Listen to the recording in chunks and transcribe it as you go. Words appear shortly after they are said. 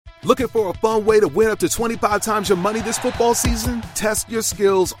Looking for a fun way to win up to 25 times your money this football season? Test your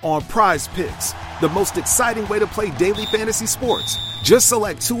skills on Prize Picks, the most exciting way to play daily fantasy sports. Just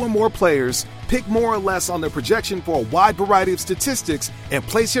select 2 or more players, pick more or less on their projection for a wide variety of statistics, and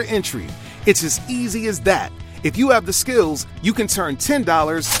place your entry. It's as easy as that. If you have the skills, you can turn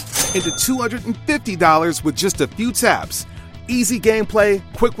 $10 into $250 with just a few taps. Easy gameplay,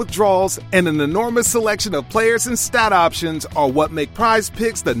 quick withdrawals, and an enormous selection of players and stat options are what make Prize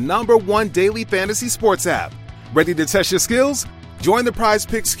Picks the #1 daily fantasy sports app. Ready to test your skills? Join the Prize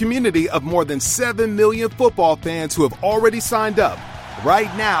Picks community of more than 7 million football fans who have already signed up.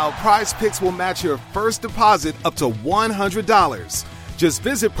 Right now, Prize Picks will match your first deposit up to $100. Just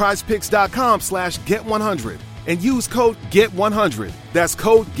visit prizepicks.com/get100 and use code GET100. That's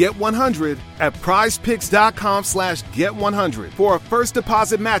code GET100 at prizepicks.com/get100 for a first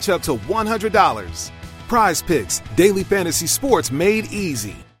deposit match up to $100. Prize Picks, daily fantasy sports made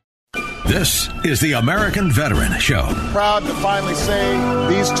easy. This is the American Veteran Show. Proud to finally say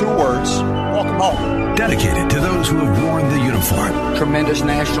these 2 words, welcome home. Dedicated to those who have worn the uniform. Tremendous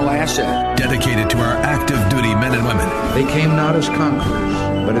national asset. Dedicated to our active duty men and women. They came not as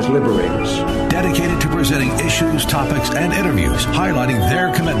conquerors, but as liberators. Dedicated to presenting issues, topics, and interviews highlighting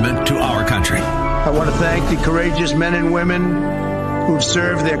their commitment to our country. I want to thank the courageous men and women who've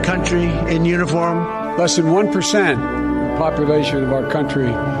served their country in uniform. Less than 1% of the population of our country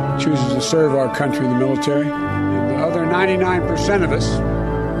chooses to serve our country in the military. And the other 99% of us,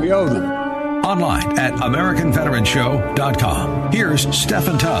 we owe them. Online at AmericanVeteranShow.com. Here's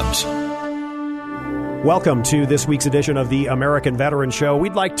Stephen Tubbs. Welcome to this week's edition of the American Veteran Show.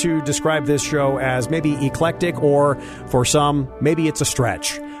 We'd like to describe this show as maybe eclectic, or for some, maybe it's a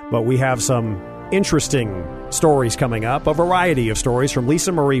stretch. But we have some interesting stories coming up, a variety of stories from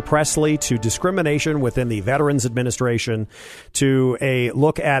Lisa Marie Presley to discrimination within the Veterans Administration to a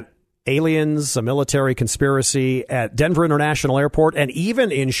look at aliens, a military conspiracy at Denver International Airport, and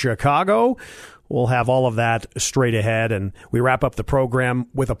even in Chicago. We'll have all of that straight ahead, and we wrap up the program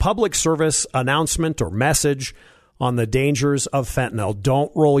with a public service announcement or message on the dangers of fentanyl.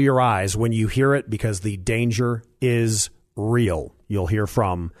 Don't roll your eyes when you hear it, because the danger is real. You'll hear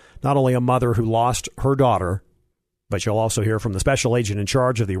from not only a mother who lost her daughter, but you'll also hear from the special agent in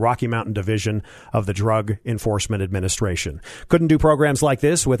charge of the Rocky Mountain Division of the Drug Enforcement Administration. Couldn't do programs like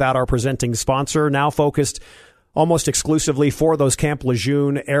this without our presenting sponsor, now focused almost exclusively for those Camp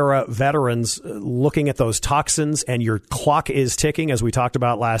Lejeune era veterans, looking at those toxins, and your clock is ticking, as we talked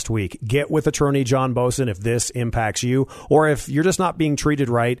about last week. Get with attorney John Boesen if this impacts you, or if you're just not being treated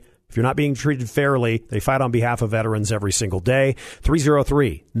right. If you're not being treated fairly, they fight on behalf of veterans every single day.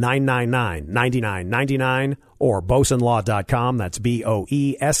 303-999-9999 or BoesenLaw.com. That's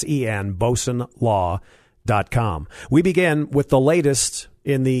BOESEN, BoesenLaw.com. We begin with the latest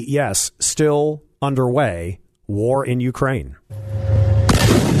in the, yes, still underway war in Ukraine.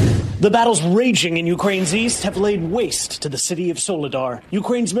 The battles raging in Ukraine's east have laid waste to the city of Soledar.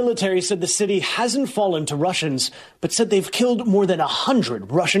 Ukraine's military said the city hasn't fallen to Russians, but said they've killed more than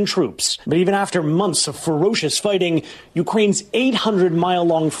 100 Russian troops. But even after months of ferocious fighting, Ukraine's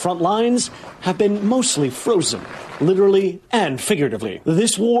 800-mile-long front lines have been mostly frozen, literally and figuratively.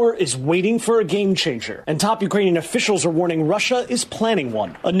 This war is waiting for a game changer, and top Ukrainian officials are warning Russia is planning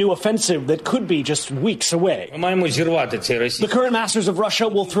one, a new offensive that could be just weeks away. The current masters of Russia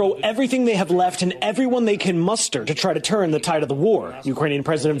will throw everything they have left and everyone they can muster to try to turn the tide of the war. Ukrainian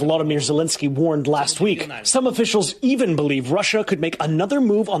President Volodymyr Zelensky warned last week. Some officials even believe Russia could make another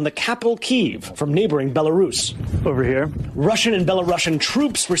move on the capital, Kyiv, from neighboring Belarus. Over here. Russian and Belarusian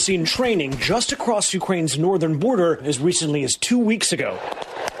troops were seen training just across Ukraine's northern border as recently as 2 weeks ago.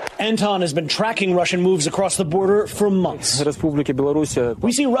 Anton has been tracking Russian moves across the border for months.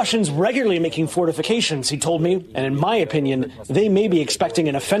 We see Russians regularly making fortifications, he told me, and in my opinion, they may be expecting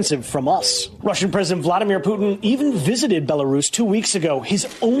an offensive from us. Russian President Vladimir Putin even visited Belarus 2 weeks ago, his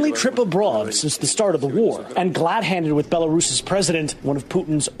only trip abroad since the start of the war, and glad-handed with Belarus's president, one of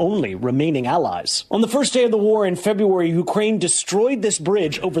Putin's only remaining allies. On the first day of the war in February, Ukraine destroyed this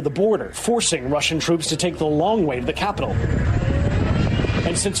bridge over the border, forcing Russian troops to take the long way to the capital.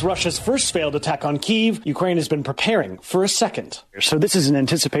 And since Russia's first failed attack on Kyiv, Ukraine has been preparing for a second. So this is in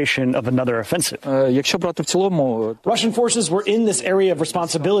anticipation of another offensive. Russian forces were in this area of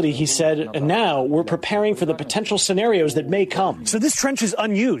responsibility, he said, and now we're preparing for the potential scenarios that may come. So this trench is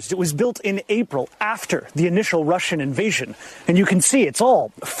unused. It was built in April after the initial Russian invasion. And you can see it's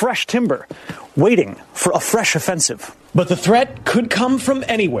all fresh timber. waiting for a fresh offensive. But the threat could come from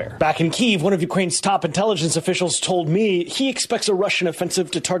anywhere. Back in Kyiv, one of Ukraine's top intelligence officials told me he expects a Russian offensive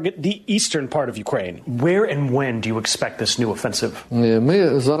to target the eastern part of Ukraine. Where and when do you expect this new offensive?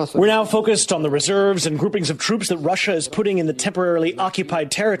 We're now focused on the reserves and groupings of troops that Russia is putting in the temporarily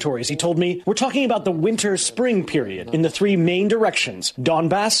occupied territories, he told me. We're talking about the winter-spring period in the three main directions,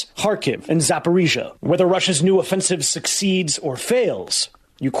 Donbass, Kharkiv, and Zaporizhia. Whether Russia's new offensive succeeds or fails,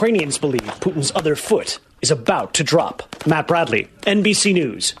 Ukrainians believe Putin's other foot is about to drop. Matt Bradley, NBC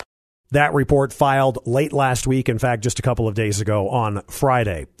News. That report filed late last week, in fact, just a couple of days ago on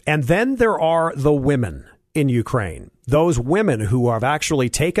Friday. And then there are the women in Ukraine, those women who have actually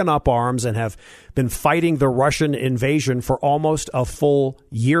taken up arms and have been fighting the Russian invasion for almost a full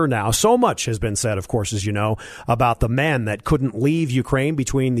year now. So much has been said, of course, as you know, about the men that couldn't leave Ukraine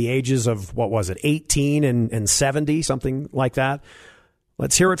between the ages of, 18 and 70, something like that.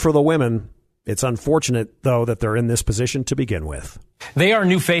 Let's hear it for the women. It's unfortunate, though, that they're in this position to begin with. They are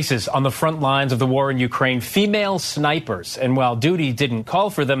new faces on the front lines of the war in Ukraine, female snipers. And while duty didn't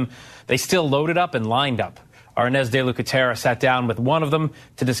call for them, they still loaded up and lined up. Our Inez de Lucatera sat down with one of them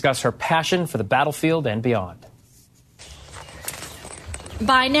to discuss her passion for the battlefield and beyond.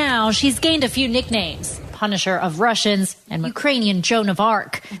 By now, she's gained a few nicknames. Punisher of Russians and Ukrainian Joan of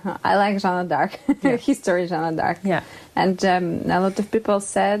Arc. I like Jeanne d'Arc, history Jeanne d'Arc. Yeah. And a lot of people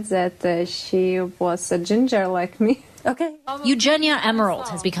said that she was a ginger like me. Okay. Eugenia Emerald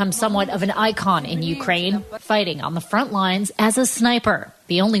has become somewhat of an icon in Ukraine, fighting on the front lines as a sniper,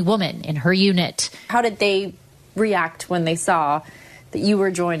 the only woman in her unit. How did they react when they saw that you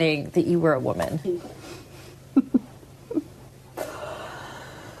were joining, that you were a woman?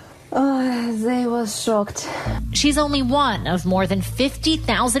 Oh, they were shocked. She's only one of more than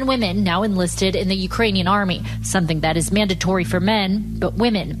 50,000 women now enlisted in the Ukrainian army, something that is mandatory for men, but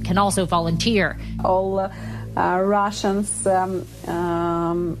women can also volunteer. All Russians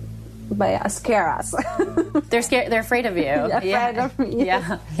scare us. They're scared. They're afraid of you. Afraid of me.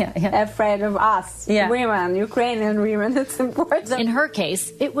 Yeah. Afraid of us. Yeah. Women, Ukrainian women. It's important. In her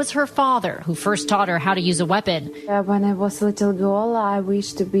case, it was her father who first taught her how to use a weapon. When I was a little girl, I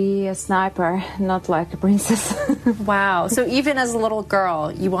wished to be a sniper, not like a princess. Wow. So even as a little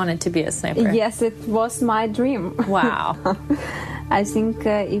girl, you wanted to be a sniper? Yes, it was my dream. Wow. I think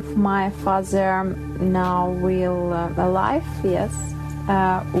if my father now will alive, yes.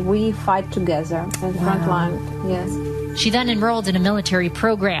 We fight together in the front line, yes. She then enrolled in a military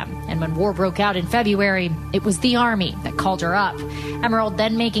program, and when war broke out in February, it was the Army that called her up. Emerald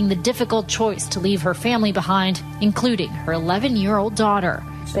then making the difficult choice to leave her family behind, including her 11-year-old daughter.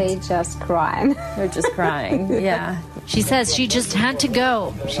 They just crying. They're just crying, yeah. She says she just had to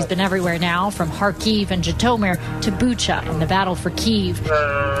go. She's been everywhere now, from Kharkiv and Zhytomyr to Bucha and the battle for Kyiv.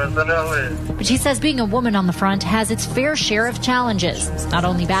 But she says being a woman on the front has its fair share of challenges, not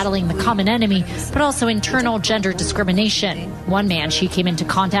only battling the common enemy, but also internal gender discrimination. One man she came into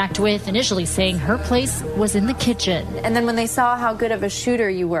contact with initially saying her place was in the kitchen. And then when they saw how good of a shooter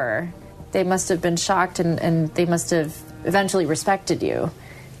you were, they must have been shocked and they must have eventually respected you.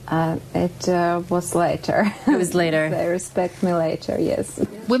 It was later. It was later. They respect me later, yes.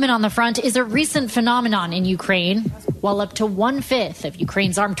 Women on the front is a recent phenomenon in Ukraine. While up to 1/5 of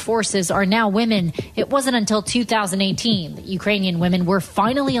Ukraine's armed forces are now women, it wasn't until 2018 that Ukrainian women were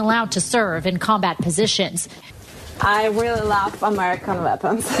finally allowed to serve in combat positions. I really love American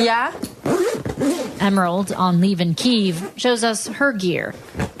weapons. Yeah? Emerald, on leave in Kyiv, shows us her gear.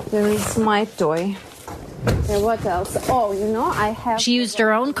 There is my toy. What else? Oh, I have... She used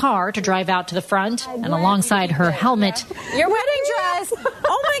her own car to drive out to the front, and alongside her helmet... Your wedding dress!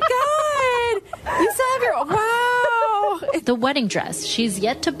 Oh, my God! You still have your... Wow! The wedding dress she's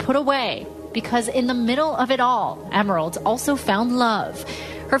yet to put away, because in the middle of it all, Emerald also found love.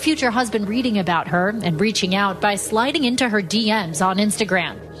 Her future husband reading about her and reaching out by sliding into her DMs on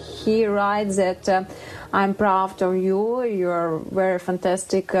Instagram. He writes that... I'm proud of you. You're a very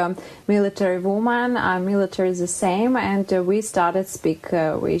fantastic military woman. I'm military the same. And we started to speak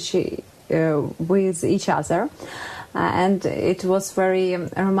with each other. And it was very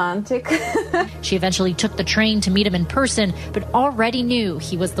romantic. She eventually took the train to meet him in person, but already knew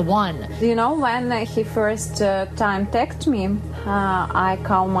he was the one. When he first time texted me, I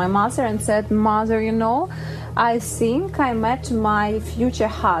called my mother and said, Mother, I think I met my future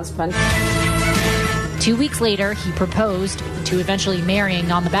husband. 2 weeks later, he proposed, the two eventually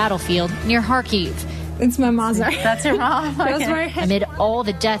marrying on the battlefield near Kharkiv. It's my mother. That's your mom? Okay. Amid all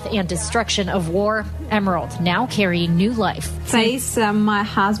the death and destruction of war, Emerald now carrying new life. Face my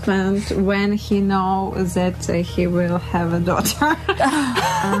husband when he knows that he will have a daughter.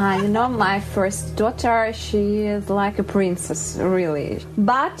 My first daughter, she is like a princess, really.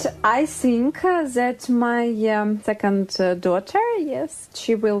 But I think that my second daughter, yes,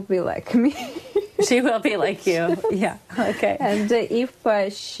 she will be like me. She will be like you. Yeah. Okay. And if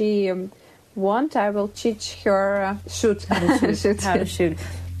she wants, I will teach her how to shoot.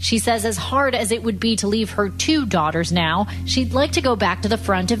 She says as hard as it would be to leave her two daughters now, she'd like to go back to the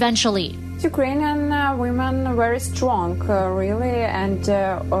front eventually. Ukrainian women are very strong, really, and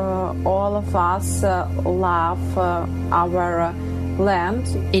all of us love our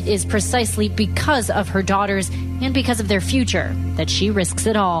land. It is precisely because of her daughters and because of their future that she risks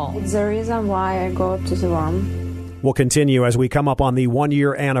it all. It's the reason why I go to the war. We'll continue as we come up on the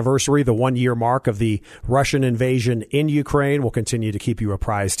 1-year anniversary, the 1-year mark of the Russian invasion in Ukraine. We'll continue to keep you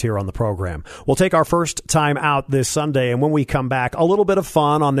apprised here on the program. We'll take our first time out this Sunday, and when we come back, a little bit of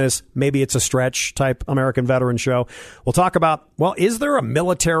fun on this maybe it's a stretch type American Veteran show. We'll talk about, well, is there a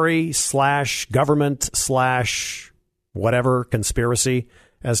military / government / whatever conspiracy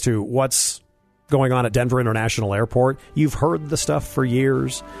as to what's going on at Denver International Airport? You've heard the stuff for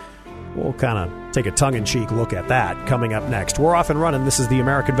years. We'll kind of take a tongue-in-cheek look at that coming up next. We're off and running. This is the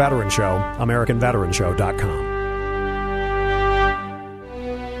American Veteran Show,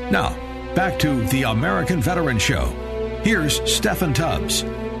 AmericanVeteranShow.com. Now, back to the American Veteran Show. Here's Stephen Tubbs.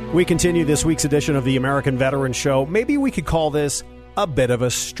 We continue this week's edition of the American Veteran Show. Maybe we could call this a bit of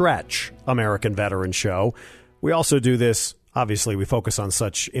a stretch American Veteran Show. We also do this. Obviously, we focus on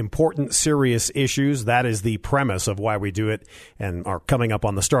such important, serious issues. That is the premise of why we do it and are coming up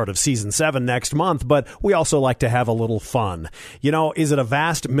on the start of Season 7 next month. But we also like to have a little fun. You know, is it a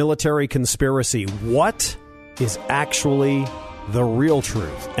vast military conspiracy? What is actually the real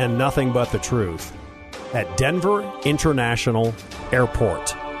truth and nothing but the truth at Denver International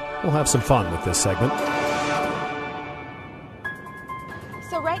Airport? We'll have some fun with this segment.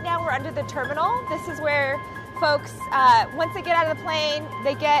 So right now we're under the terminal. This is where folks, once they get out of the plane,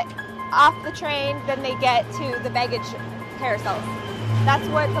 they get off the train, then they get to the baggage carousels. That's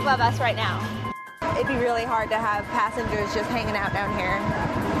what's above us right now. It'd be really hard to have passengers just hanging out down here.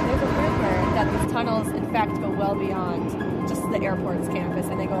 There's a rumor that these tunnels, in fact, go well beyond just the airport's campus,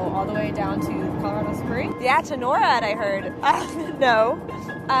 and they go all the way down to Colorado Springs. Yeah, to NORAD, I heard. No.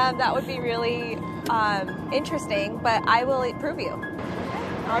 That would be really interesting, but I will prove you.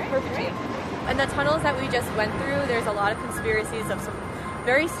 I'll prove it to you. And the tunnels that we just went through, there's a lot of conspiracies of some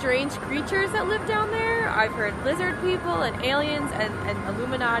very strange creatures that live down there. I've heard lizard people and aliens and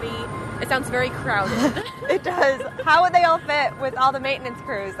Illuminati. It sounds very crowded. It does. How would they all fit with all the maintenance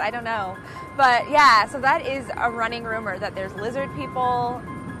crews? I don't know. But yeah, so that is a running rumor that there's lizard people,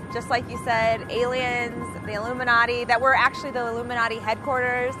 just like you said, aliens, the Illuminati, that we're actually the Illuminati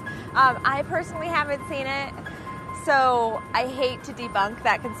headquarters. I personally haven't seen it. So I hate to debunk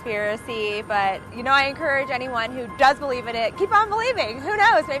that conspiracy, but, you know, I encourage anyone who does believe in it, keep on believing. Who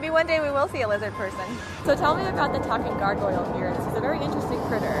knows? Maybe one day we will see a lizard person. So tell me about the talking gargoyle here. This is a very interesting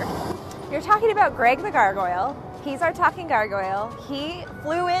critter. You're talking about Greg the Gargoyle. He's our talking gargoyle. He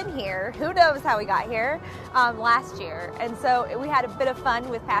flew in here. Who knows how he got here last year. And so we had a bit of fun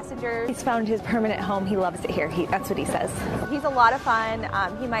with passengers. He's found his permanent home. He loves it here. That's what he says. He's a lot of fun.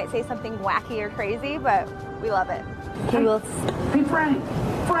 He might say something wacky or crazy, but we love it. Hey, Frank.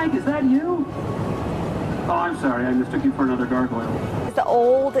 Frank, is that you? Oh, I'm sorry. I mistook you for another gargoyle. The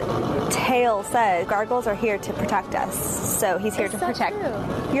old tale says gargoyles are here to protect us. So he's here to protect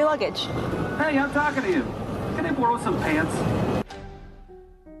your luggage. Hey, I'm talking to you. Can I borrow some pants?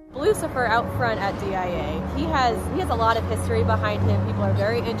 Blucifer out front at DIA. He has a lot of history behind him. People are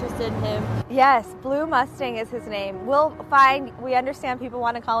very interested in him. Yes, Blue Mustang is his name. We understand people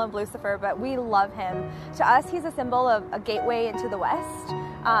want to call him Blucifer, but we love him. To us, he's a symbol of a gateway into the West.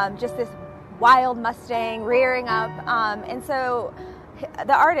 Just this wild Mustang rearing up. And so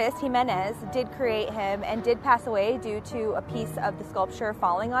the artist, Jimenez, did create him and did pass away due to a piece of the sculpture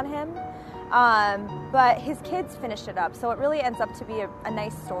falling on him. But his kids finished it up, so it really ends up to be a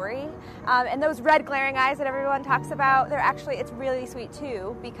nice story. And those red glaring eyes that everyone talks about, it's really sweet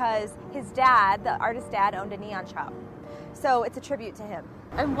too, because his dad, the artist's dad, owned a neon shop. So it's a tribute to him.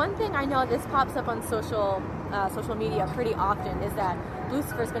 And one thing I know, this pops up on social media pretty often, is that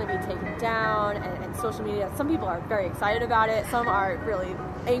Lucifer's going to be taken down, and social media, some people are very excited about it, some are really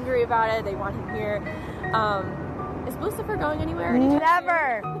angry about it, they want him here. Is Lucifer going anywhere?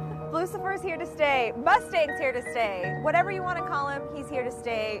 Never! Lucifer's here to stay. Mustang's here to stay. Whatever you want to call him, he's here to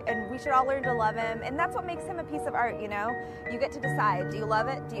stay, and we should all learn to love him. And that's what makes him a piece of art, you know? You get to decide. Do you love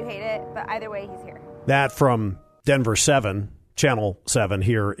it? Do you hate it? But either way, he's here. That from Denver 7. Channel 7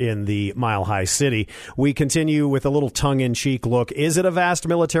 here in the Mile High City. We continue with a little tongue-in-cheek look. Is it a vast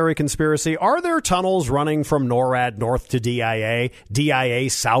military conspiracy? Are there tunnels running from NORAD north to DIA, DIA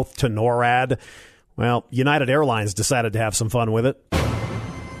south to NORAD? Well, United Airlines decided to have some fun with it.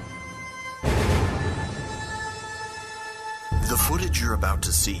 The footage you're about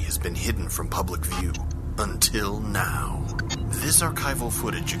to see has been hidden from public view until now. This archival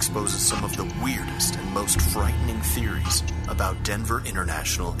footage exposes some of the weirdest and most frightening theories about Denver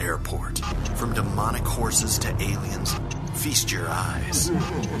International Airport. From demonic horses to aliens, feast your eyes,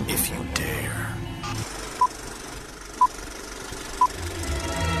 if you dare.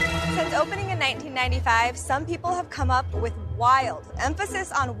 Since opening in 1995, some people have come up with wild,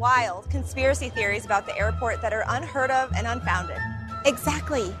 emphasis on wild, conspiracy theories about the airport that are unheard of and unfounded.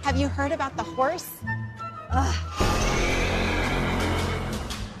 Exactly. Have you heard about the horse?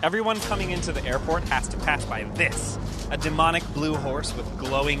 Everyone coming into the airport has to pass by this. A demonic blue horse with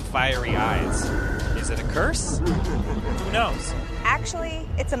glowing, fiery eyes. Is it a curse? Who knows? Actually,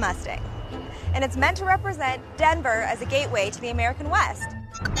 it's a Mustang. And it's meant to represent Denver as a gateway to the American West.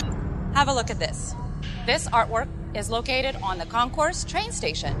 Have a look at this. This artwork is located on the Concourse train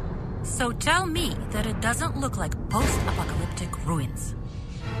station. So tell me that it doesn't look like post-apocalyptic ruins.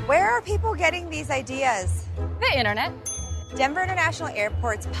 Where are people getting these ideas? The internet. Denver International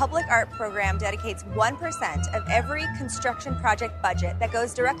Airport's public art program dedicates 1% of every construction project budget that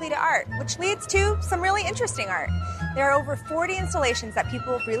goes directly to art, which leads to some really interesting art. There are over 40 installations that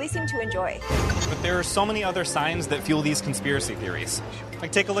people really seem to enjoy. But there are so many other signs that fuel these conspiracy theories.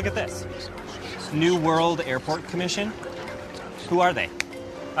 Like, take a look at this. New World Airport Commission. Who are they?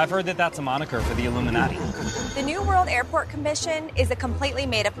 I've heard that that's a moniker for the Illuminati. The New World Airport Commission is a completely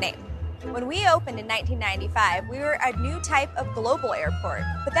made-up name. When we opened in 1995, we were a new type of global airport,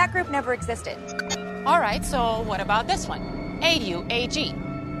 but that group never existed. All right, so what about this one? AUAG.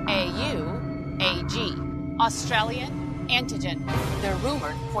 AUAG. Australian Antigen. The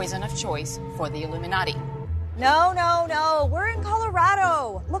rumored poison of choice for the Illuminati. No. We're in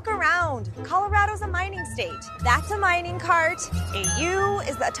Colorado. Look around. Colorado's a mining state. That's a mining cart. AU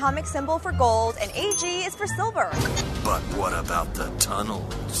is the atomic symbol for gold, and AG is for silver. But what about the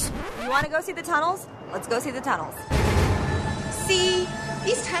tunnels? You want to go see the tunnels? Let's go see the tunnels. See,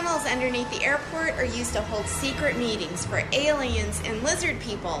 these tunnels underneath the airport are used to hold secret meetings for aliens and lizard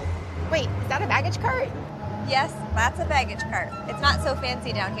people. Wait, is that a baggage cart? Yes, that's a baggage cart. It's not so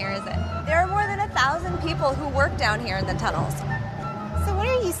fancy down here, is it? There are more than 1,000 people who work down here in the tunnels. So what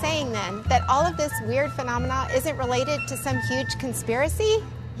are you saying then? That all of this weird phenomena isn't related to some huge conspiracy?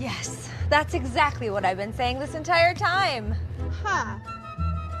 Yes, that's exactly what I've been saying this entire time. Huh.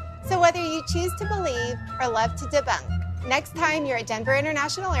 So whether you choose to believe or love to debunk, next time you're at Denver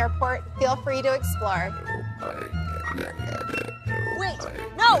International Airport, feel free to explore. Wait,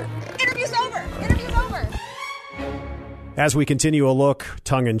 no! Interview's over! Interview's over! As we continue a look,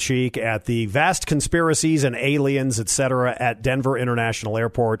 tongue-in-cheek, at the vast conspiracies and aliens, etc., at Denver International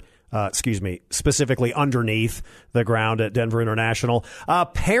Airport, specifically underneath the ground at Denver International.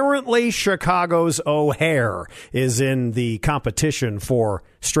 Apparently, Chicago's O'Hare is in the competition for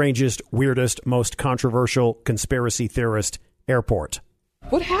strangest, weirdest, most controversial conspiracy theorist airport.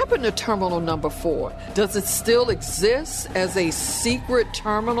 What happened to Terminal Number 4? Does it still exist as a secret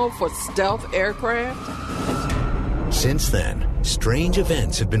terminal for stealth aircraft? Since then, strange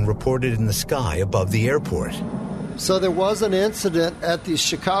events have been reported in the sky above the airport. So there was an incident at the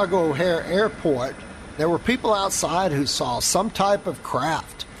Chicago O'Hare Airport. There were people outside who saw some type of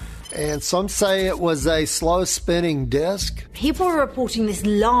craft, and some say it was a slow-spinning disc. People are reporting this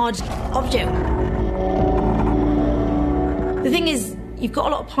large object. The thing is, you've got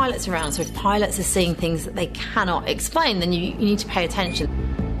a lot of pilots around, so if pilots are seeing things that they cannot explain, then you need to pay attention.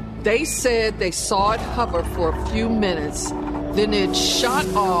 They said they saw it hover for a few minutes, then it shot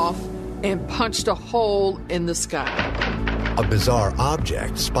off and punched a hole in the sky. A bizarre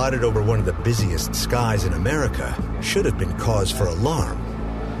object spotted over one of the busiest skies in America should have been cause for alarm.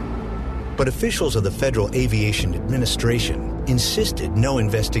 But officials of the Federal Aviation Administration insisted no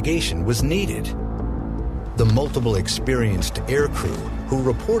investigation was needed. The multiple experienced aircrew who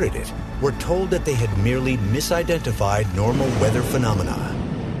reported it were told that they had merely misidentified normal weather phenomena.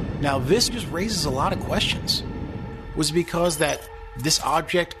 Now, this just raises a lot of questions. Was it because that this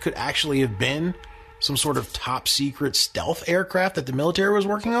object could actually have been some sort of top-secret stealth aircraft that the military was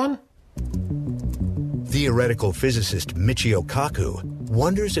working on? Theoretical physicist Michio Kaku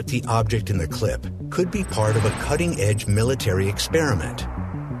wonders if the object in the clip could be part of a cutting-edge military experiment.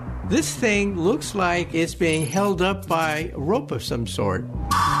 This thing looks like it's being held up by a rope of some sort.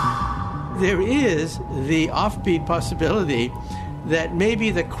 There is the offbeat possibility that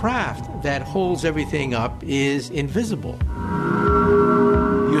maybe the craft that holds everything up is invisible.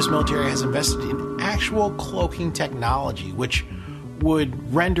 The U.S. military has invested in actual cloaking technology, which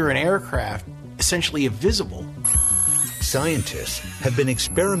would render an aircraft essentially invisible. Scientists have been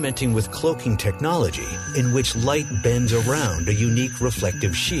experimenting with cloaking technology in which light bends around a unique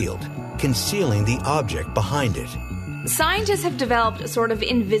reflective shield, concealing the object behind it. Scientists have developed a sort of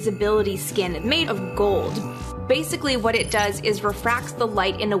invisibility skin made of gold. Basically, what it does is refracts the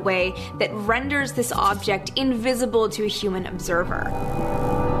light in a way that renders this object invisible to a human observer.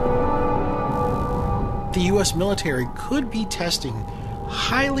 The U.S. military could be testing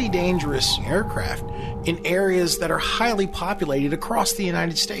highly dangerous aircraft in areas that are highly populated across the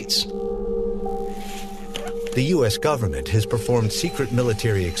United States. The U.S. government has performed secret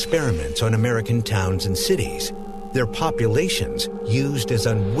military experiments on American towns and cities, their populations used as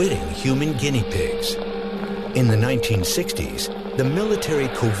unwitting human guinea pigs. In the 1960s, the military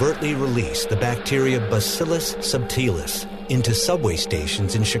covertly released the bacteria Bacillus subtilis into subway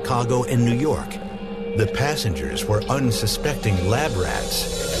stations in Chicago and New York. The passengers were unsuspecting lab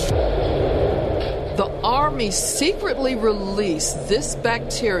rats. The Army secretly released this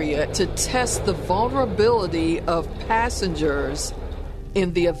bacteria to test the vulnerability of passengers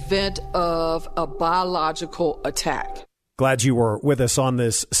in the event of a biological attack. Glad you were with us on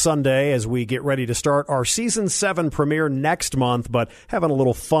this Sunday as we get ready to start our Season 7 premiere next month, but having a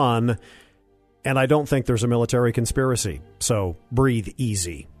little fun. And I don't think there's a military conspiracy, so breathe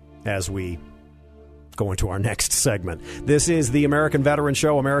easy as we go into our next segment. This is the American Veteran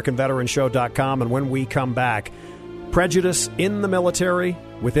Show, AmericanVeteranShow.com, and when we come back, prejudice in the military,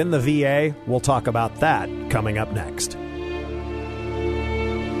 within the VA, we'll talk about that coming up next.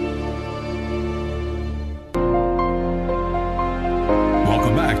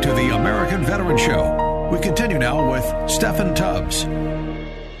 Welcome back to the American Veteran Show. We continue now with Stephen Tubbs.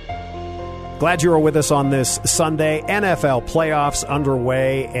 Glad you are with us on this Sunday. NFL playoffs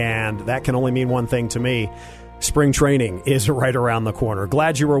underway, and that can only mean one thing to me. Spring training is right around the corner.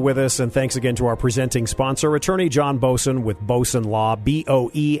 Glad you were with us, and thanks again to our presenting sponsor, Attorney John Boesen with Boesen Law,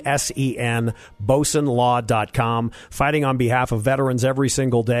 Boesen, BoesenLaw.com, fighting on behalf of veterans every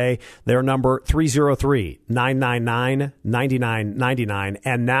single day. Their number, 303-999-9999.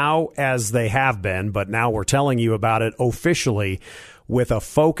 And now, as they have been, but now we're telling you about it officially, with a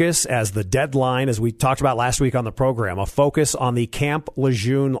focus as the deadline, as we talked about last week on the program, a focus on the Camp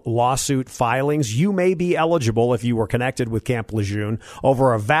Lejeune lawsuit filings. You may be eligible if you were connected with Camp Lejeune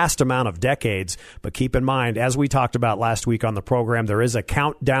over a vast amount of decades. But keep in mind, as we talked about last week on the program, there is a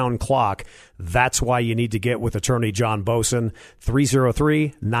countdown clock. That's why you need to get with Attorney John Boesen,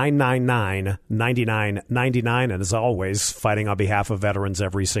 303-999-9999. And as always, fighting on behalf of veterans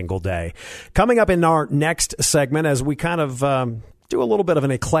every single day. Coming up in our next segment, as we kind of do a little bit of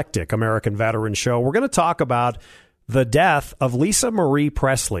an eclectic American Veteran Show, we're going to talk about the death of Lisa Marie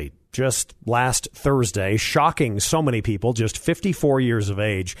Presley just last Thursday, shocking so many people, just 54 years of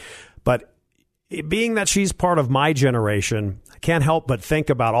age. But being that she's part of my generation, I can't help but think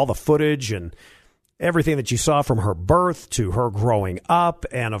about all the footage and everything that you saw from her birth to her growing up.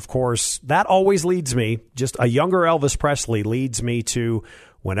 And of course, that always leads me, just a younger Elvis Presley leads me to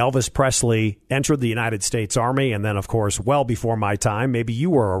when Elvis Presley entered the United States Army, and then, of course, well before my time, maybe you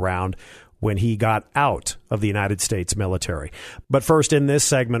were around when he got out of the United States military. But first, in this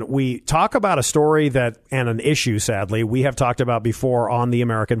segment, we talk about a story that, and an issue, sadly, we have talked about before on the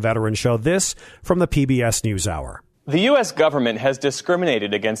American Veteran Show. This from the PBS NewsHour. The U.S. government has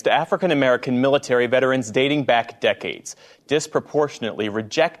discriminated against African-American military veterans dating back decades, disproportionately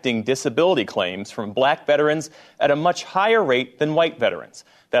rejecting disability claims from black veterans at a much higher rate than white veterans.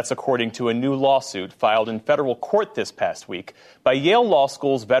 That's according to a new lawsuit filed in federal court this past week by Yale Law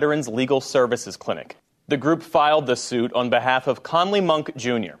School's Veterans Legal Services Clinic. The group filed the suit on behalf of Conley Monk,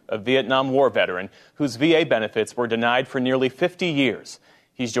 Jr., a Vietnam War veteran whose VA benefits were denied for nearly 50 years.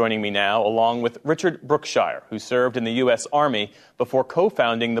 He's joining me now, along with Richard Brookshire, who served in the U.S. Army before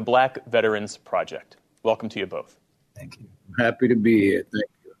co-founding the Black Veterans Project. Welcome to you both. Thank you. I'm happy to be here. Thank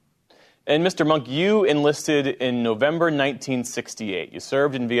you. And Mr. Monk, you enlisted in November 1968. You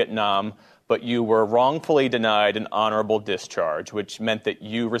served in Vietnam, but you were wrongfully denied an honorable discharge, which meant that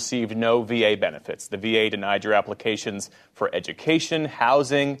you received no VA benefits. The VA denied your applications for education,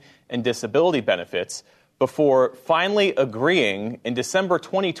 housing, and disability benefits, before finally agreeing in December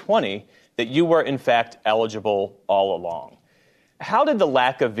 2020 that you were, in fact, eligible all along. How did the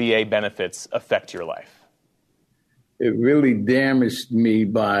lack of VA benefits affect your life? It really damaged me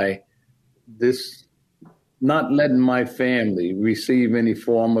by this not letting my family receive any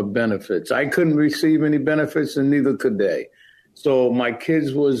form of benefits. I couldn't receive any benefits, and neither could they. So my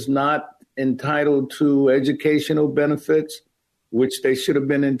kids was not entitled to educational benefits, which they should have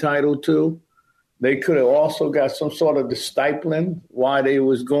been entitled to. They could have also got some sort of the stipend while they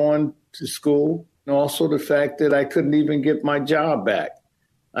was going to school. And also the fact that I couldn't even get my job back.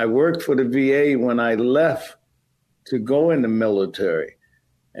 I worked for the VA when I left to go in the military.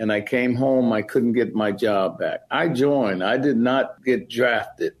 And I came home, I couldn't get my job back. I joined. I did not get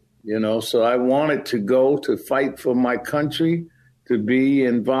drafted, so I wanted to go to fight for my country, to be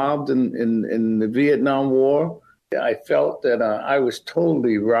involved in the Vietnam War. I felt that I was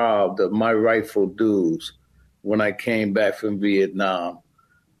totally robbed of my rightful dues when I came back from Vietnam.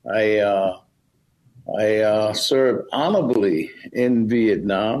 I served honorably in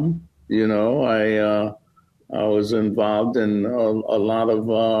Vietnam. I was involved in a lot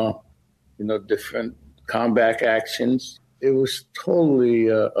of, different combat actions. It was totally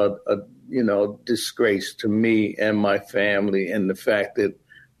a disgrace to me and my family, and the fact that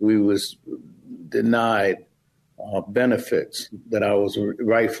we was denied benefits that I was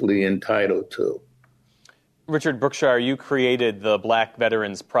rightfully entitled to. Richard Brookshire, you created the Black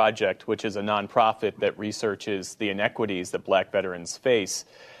Veterans Project, which is a nonprofit that researches the inequities that Black veterans face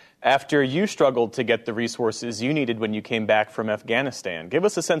after you struggled to get the resources you needed when you came back from Afghanistan. Give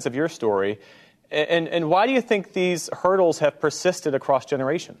us a sense of your story, and why do you think these hurdles have persisted across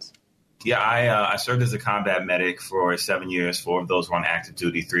generations? Yeah, I served as a combat medic for 7 years. 4 of those were on active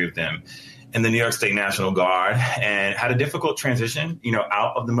duty, 3 of them in the New York State National Guard, and had a difficult transition,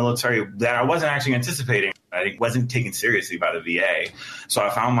 out of the military that I wasn't actually anticipating. I wasn't taken seriously by the VA. So I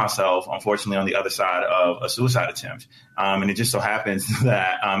found myself, unfortunately, on the other side of a suicide attempt. And it just so happens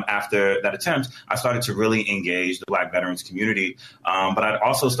that after that attempt, I started to really engage the Black veterans community. But I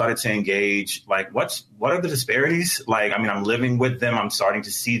also started to engage, what are the disparities? I'm living with them. I'm starting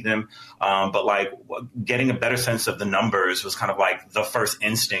to see them. But getting a better sense of the numbers was kind of the first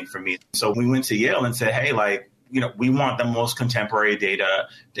instinct for me. So we went to Yale and said, hey, we want the most contemporary data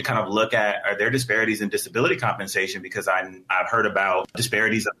to kind of look at, are there disparities in disability compensation? Because I've heard about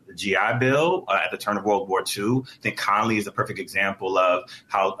disparities of the GI Bill at the turn of World War II. I think Connolly is a perfect example of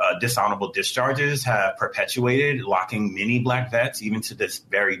how dishonorable discharges have perpetuated, locking many Black vets, even to this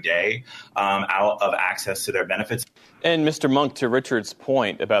very day, out of access to their benefits. And Mr. Monk, to Richard's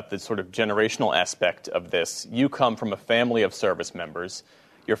point about the sort of generational aspect of this, you come from a family of service members.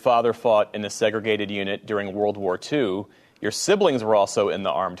 Your father fought in a segregated unit during World War II. Your siblings were also in the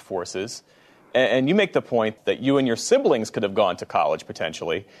armed forces. And you make the point that you and your siblings could have gone to college,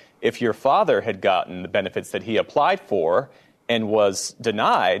 potentially, if your father had gotten the benefits that he applied for and was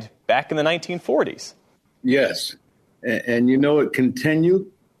denied back in the 1940s. Yes. And it continued.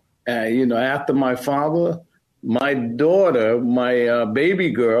 After my father, my daughter, my baby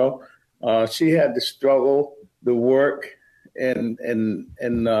girl, she had to struggle, to work, and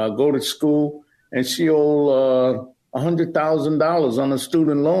go to school, and she owed $100,000 on a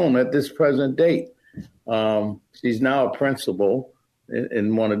student loan at this present date. She's now a principal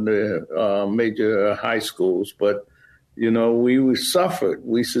in one of the major high schools, but we suffered,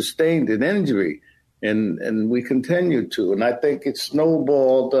 we sustained an injury, and we continued to, and I think it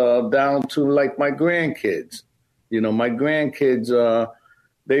snowballed down to my grandkids. My grandkids,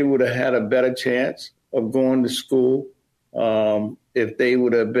 they would have had a better chance of going to school if they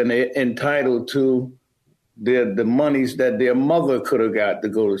would have been entitled to the monies that their mother could have got to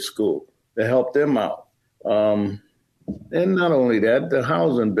go to school to help them out. And not only that, the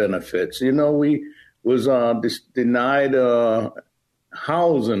housing benefits. We was denied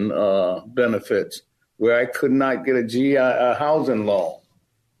housing benefits where I could not get a housing loan.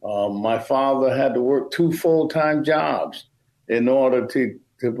 My father had to work 2 full-time jobs in order to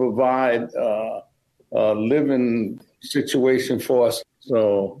provide a living situation for us.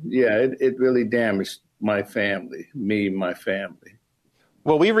 So, yeah, it really damaged my family, me and my family.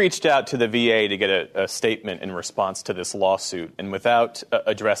 Well, we reached out to the VA to get a statement in response to this lawsuit. And without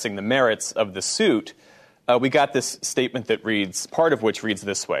addressing the merits of the suit, we got this statement that reads, part of which reads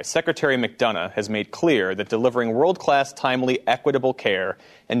this way. Secretary McDonough has made clear that delivering world-class, timely, equitable care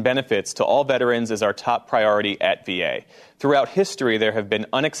and benefits to all veterans is our top priority at VA. Throughout history, there have been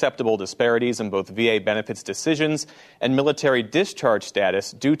unacceptable disparities in both VA benefits decisions and military discharge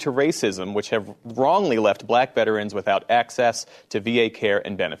status due to racism, which have wrongly left black veterans without access to VA care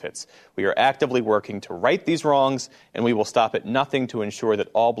and benefits. We are actively working to right these wrongs, and we will stop at nothing to ensure that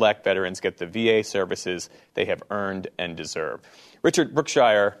all black veterans get the VA services they have earned and deserve. Richard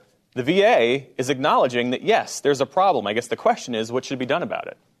Brookshire, the VA is acknowledging that, yes, there's a problem. I guess the question is, what should be done about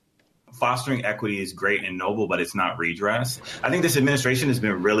it? Fostering equity is great and noble, but it's not redress. I think this administration has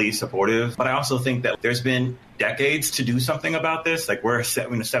been really supportive, but I also think that there's been decades to do something about this. Like we're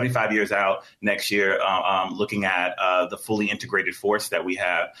 75 years out next year, looking at the fully integrated force that we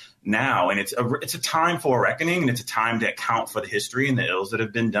have now. And it's a time for a reckoning, and it's a time to account for the history and the ills that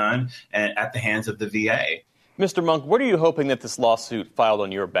have been done at the hands of the VA. Mr. Monk, what are you hoping that this lawsuit filed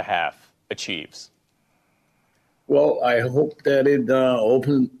on your behalf achieves? Well, I hope that it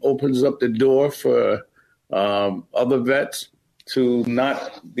opens up the door for other vets to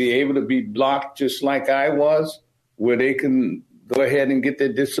not be able to be blocked just like I was, where they can go ahead and get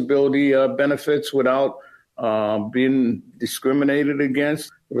their disability benefits without being discriminated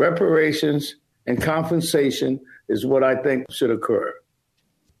against. Reparations and compensation is what I think should occur.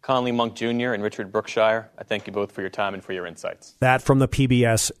 Conley Monk Jr. and Richard Brookshire, I thank you both for your time and for your insights. That from the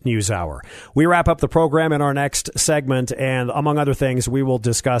PBS NewsHour. We wrap up the program in our next segment, and among other things, we will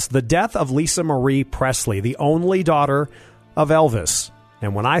discuss the death of Lisa Marie Presley, the only daughter of Elvis.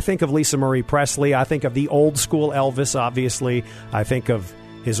 And when I think of Lisa Marie Presley, I think of the old school Elvis, obviously. I think of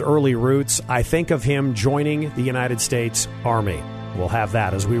his early roots. I think of him joining the United States Army. We'll have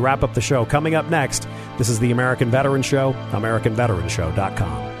that as we wrap up the show. Coming up next, this is the American Veteran Show,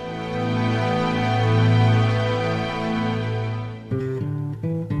 AmericanVeteranShow.com.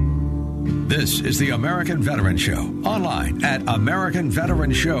 This is the American Veteran Show, online at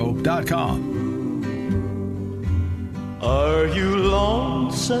AmericanVeteranShow.com. Are you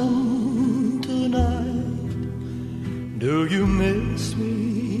lonesome tonight? Do you miss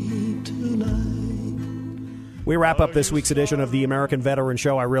me tonight? We wrap up this week's edition of the American Veteran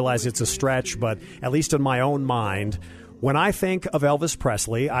Show. I realize it's a stretch, but at least in my own mind, when I think of Elvis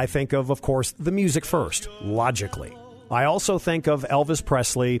Presley, I think of course, the music first, logically. I also think of Elvis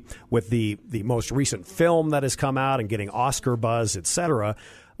Presley with the most recent film that has come out and getting Oscar buzz, etc.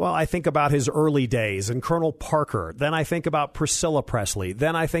 Well, I think about his early days and Colonel Parker. Then I think about Priscilla Presley.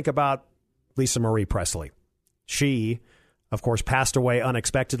 Then I think about Lisa Marie Presley. She, of course, passed away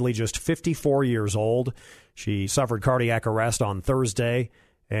unexpectedly, just 54 years old. She suffered cardiac arrest on Thursday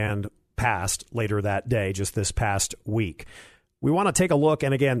and passed later that day, just this past week. We want to take a look,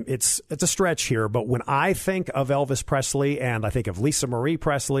 and again, it's a stretch here, but when I think of Elvis Presley and I think of Lisa Marie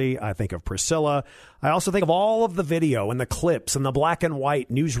Presley, I think of Priscilla, I also think of all of the video and the clips and the black and white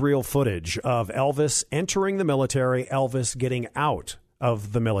newsreel footage of Elvis entering the military, Elvis getting out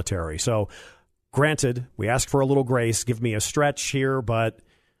of the military. So, granted, we ask for a little grace, give me a stretch here, but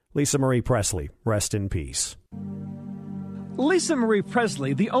Lisa Marie Presley, rest in peace. Lisa Marie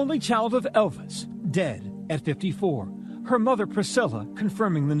Presley, the only child of Elvis, dead at 54. Her mother, Priscilla,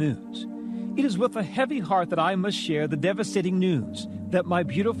 confirming the news. It is with a heavy heart that I must share the devastating news that my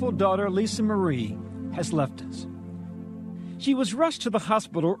beautiful daughter, Lisa Marie, has left us. She was rushed to the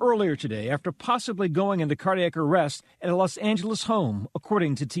hospital earlier today after possibly going into cardiac arrest at a Los Angeles home,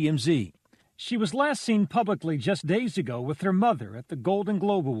 according to TMZ. She was last seen publicly just days ago with her mother at the Golden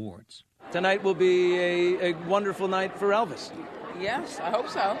Globe Awards. Tonight will be a wonderful night for Elvis. Yes, I hope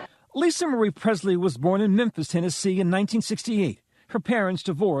so. Lisa Marie Presley was born in Memphis, Tennessee in 1968. Her parents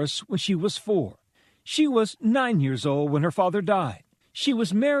divorced when she was 4. She was 9 years old when her father died. She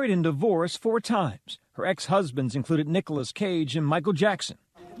was married and divorced 4 times. Her ex-husbands included Nicolas Cage and Michael Jackson.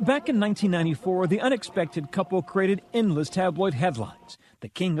 Back in 1994, the unexpected couple created endless tabloid headlines. The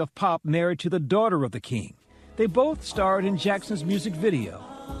king of pop married to the daughter of the king. They both starred in Jackson's music video,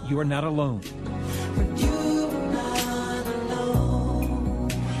 You Are Not Alone.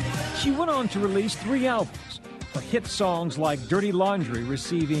 She went on to release 3 albums, her hit songs like Dirty Laundry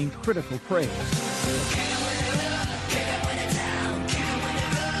receiving critical praise.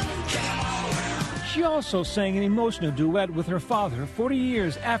 She also sang an emotional duet with her father 40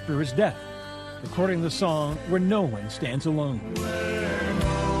 years after his death, recording the song Where No One Stands Alone.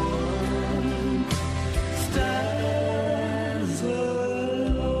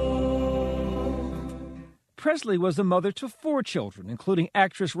 Presley was the mother to 4 children, including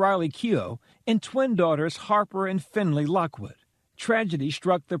actress Riley Keough and twin daughters Harper and Finley Lockwood. Tragedy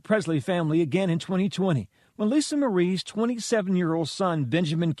struck the Presley family again in 2020 when Lisa Marie's 27-year-old son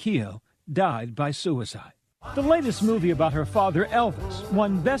Benjamin Keough died by suicide. The latest movie about her father, Elvis,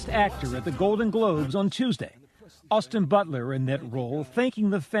 won Best Actor at the Golden Globes on Tuesday. Austin Butler in that role,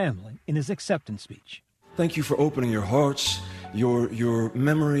 thanking the family in his acceptance speech. Thank you for opening your hearts, your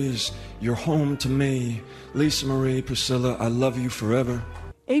memories, your home to me. Lisa Marie, Priscilla, I love you forever.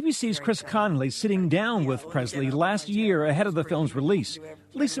 ABC's Chris Connolly sitting down with Presley last year ahead of the film's release.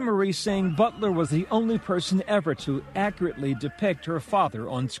 Lisa Marie saying Butler was the only person ever to accurately depict her father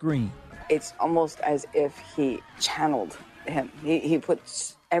on screen. It's almost as if he channeled him. He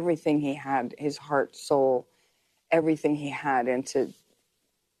puts everything he had, his heart, soul, everything he had into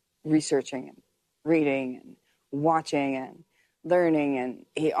researching and reading and watching and learning, and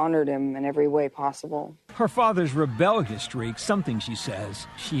he honored him in every way possible. Her father's rebellious streak, something she says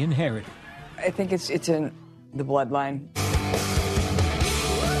she inherited. I think it's in the bloodline.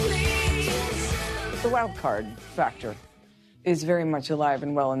 The wild card factor is very much alive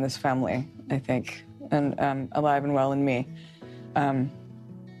and well in this family, I think, and alive and well in me.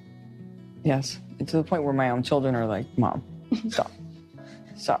 Yes, to the point where my own children are like, Mom, stop.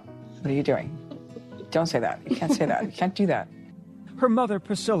 Stop. What are you doing? Don't say that. You can't say that. You can't do that. Her mother,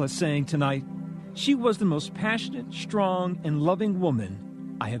 Priscilla, saying tonight, she was the most passionate, strong, and loving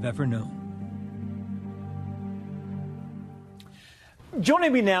woman I have ever known.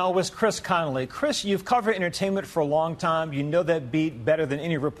 Joining me now was Chris Connolly. Chris, you've covered entertainment for a long time. You know that beat better than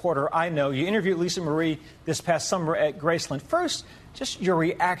any reporter I know. You interviewed Lisa Marie this past summer at Graceland. First, just your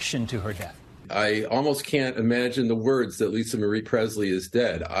reaction to her death. I almost can't imagine the words that Lisa Marie Presley is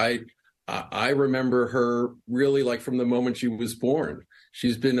dead. I remember her really like from the moment she was born.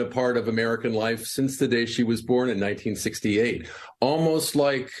 She's been a part of American life since the day she was born in 1968, almost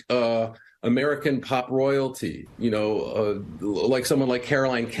like American pop royalty, like someone like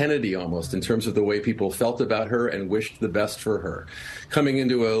Caroline Kennedy almost, in terms of the way people felt about her and wished the best for her, coming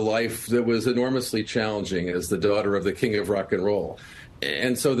into a life that was enormously challenging as the daughter of the king of rock and roll.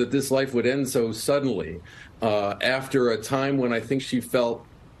 And so that this life would end so suddenly after a time when I think she felt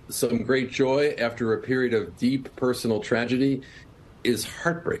some great joy after a period of deep personal tragedy is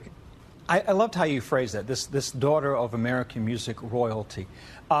heartbreaking. I loved how you phrased that, this daughter of American music royalty.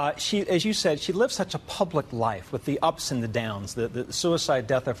 She, as you said, she lived such a public life with the ups and the downs, the suicide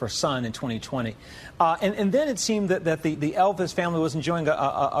death of her son in 2020. And then it seemed that the Elvis family was enjoying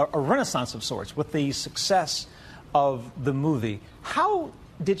a renaissance of sorts with the success of the movie. How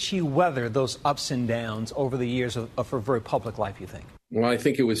did she weather those ups and downs over the years of her very public life, you think? Well, I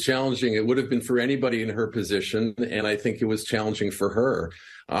think it was challenging. It would have been for anybody in her position, and I think it was challenging for her.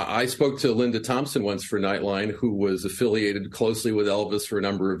 I spoke to Linda Thompson once for Nightline, who was affiliated closely with Elvis for a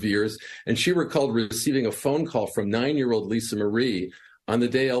number of years, and she recalled receiving a phone call from 9-year-old Lisa Marie on the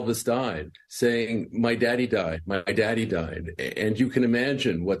day Elvis died, saying, my daddy died, my daddy died. And you can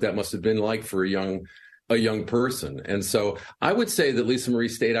imagine what that must have been like for a young person. And so I would say that Lisa Marie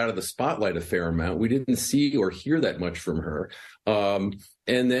stayed out of the spotlight a fair amount. We didn't see or hear that much from her.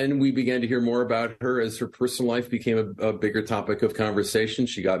 And then we began to hear more about her as her personal life became a bigger topic of conversation.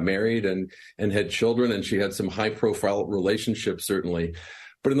 She got married and had children, and she had some high-profile relationships, certainly.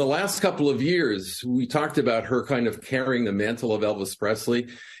 But in the last couple of years, we talked about her kind of carrying the mantle of Elvis Presley.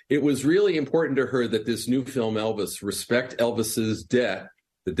 It was really important to her that this new film, Elvis, respect Elvis's debt,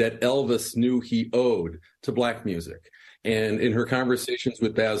 the debt Elvis knew he owed to black music. And in her conversations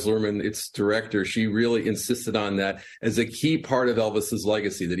with Baz Luhrmann, its director, she really insisted on that as a key part of Elvis's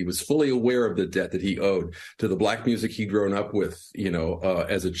legacy, that he was fully aware of the debt that he owed to the black music he'd grown up with,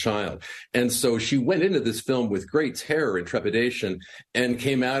 as a child. And so she went into this film with great terror and trepidation and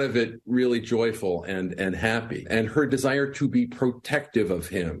came out of it really joyful and happy. And her desire to be protective of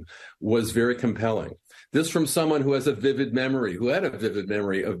him was very compelling. This from someone who had a vivid memory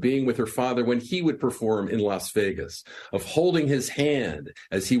of being with her father when he would perform in Las Vegas, of holding his hand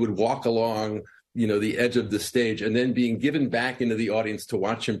as he would walk along, the edge of the stage, and then being given back into the audience to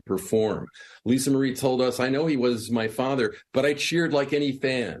watch him perform. Lisa Marie told us, I know he was my father, but I cheered like any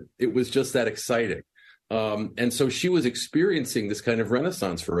fan. It was just that exciting. And so she was experiencing this kind of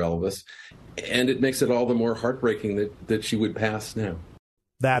renaissance for Elvis, and it makes it all the more heartbreaking that she would pass now.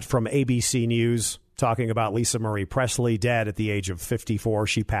 That from ABC News. Talking about Lisa Marie Presley, dead at the age of 54.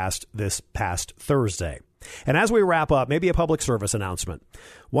 She passed this past Thursday. And as we wrap up, maybe a public service announcement.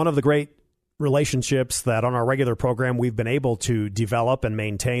 One of the great relationships that on our regular program we've been able to develop and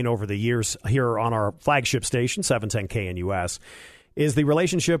maintain over the years here on our flagship station, 710 KNUS, is the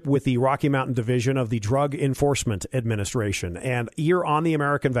relationship with the Rocky Mountain Division of the Drug Enforcement Administration. And here on the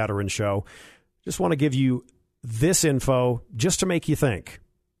American Veteran Show, just want to give you this info just to make you think,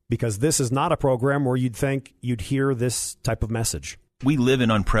 because this is not a program where you'd think you'd hear this type of message. We live in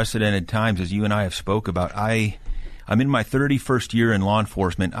unprecedented times, as you and I have spoke about. I'm in my 31st year in law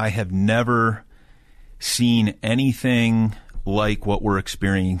enforcement. I have never seen anything like what we're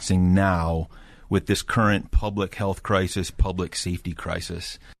experiencing now with this current public health crisis, public safety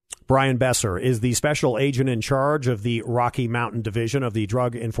crisis. Brian Besser is the special agent in charge of the Rocky Mountain Division of the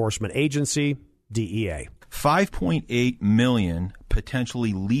Drug Enforcement Agency, DEA. 5.8 million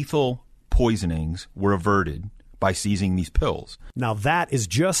potentially lethal poisonings were averted by seizing these pills. Now, that is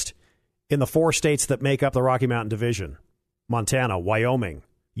just in the 4 states that make up the Rocky Mountain Division: Montana, Wyoming,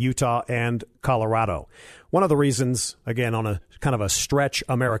 Utah, and Colorado. One of the reasons, again, on a kind of a stretch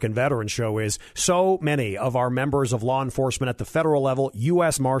American Veteran Show, is so many of our members of law enforcement at the federal level,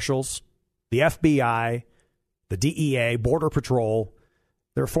 U.S. Marshals, the FBI, the DEA, Border Patrol,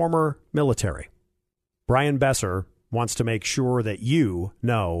 they're former military. Brian Besser wants to make sure that you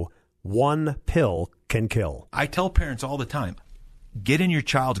know one pill can kill. I tell parents all the time, get in your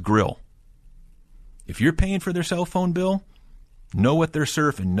child's grill. If you're paying for their cell phone bill, know what they're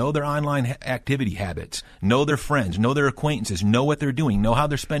surfing, know their online activity habits, know their friends, know their acquaintances, know what they're doing, know how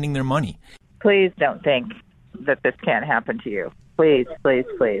they're spending their money. Please don't think that this can't happen to you. Please, please,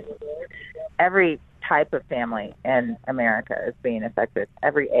 please. Every type of family in America is being affected.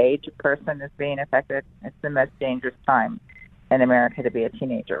 Every age person is being affected. It's the most dangerous time in America to be a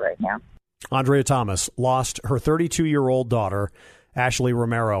teenager right now. Andrea Thomas lost her 32-year-old daughter, Ashley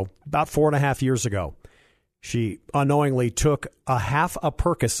Romero, about 4.5 years ago. She unknowingly took a half a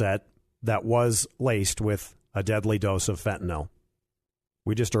Percocet that was laced with a deadly dose of fentanyl.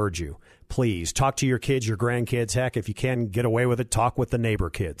 We just urge you, please talk to your kids, your grandkids. Heck, if you can get away with it, talk with the neighbor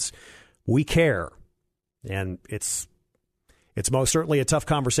kids. We care. And it's most certainly a tough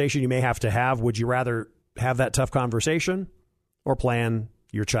conversation you may have to have. Would you rather have that tough conversation or plan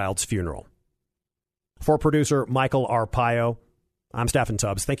your child's funeral? For producer Michael Arpaio, I'm Stephen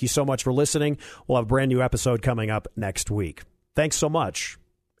Tubbs. Thank you so much for listening. We'll have a brand new episode coming up next week. Thanks so much,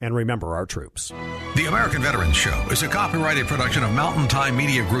 and remember our troops. The American Veterans Show is a copyrighted production of Mountain Time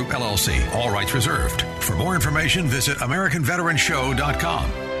Media Group, LLC. All rights reserved. For more information, visit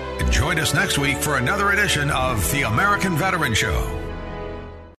AmericanVeteranShow.com. And join us next week for another edition of The American Veterans Show.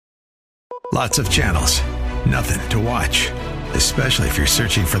 Lots of channels, nothing to watch, especially if you're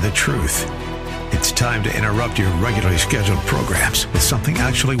searching for the truth. It's time to interrupt your regularly scheduled programs with something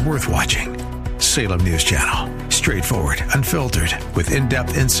actually worth watching. Salem News Channel. Straightforward, unfiltered, with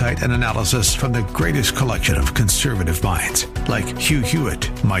in-depth insight and analysis from the greatest collection of conservative minds like Hugh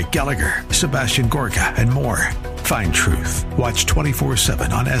Hewitt, Mike Gallagher, Sebastian Gorka, and more. Find truth. Watch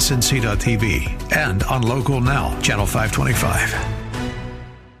 24/7 on SNC.TV and on Local Now, Channel 525.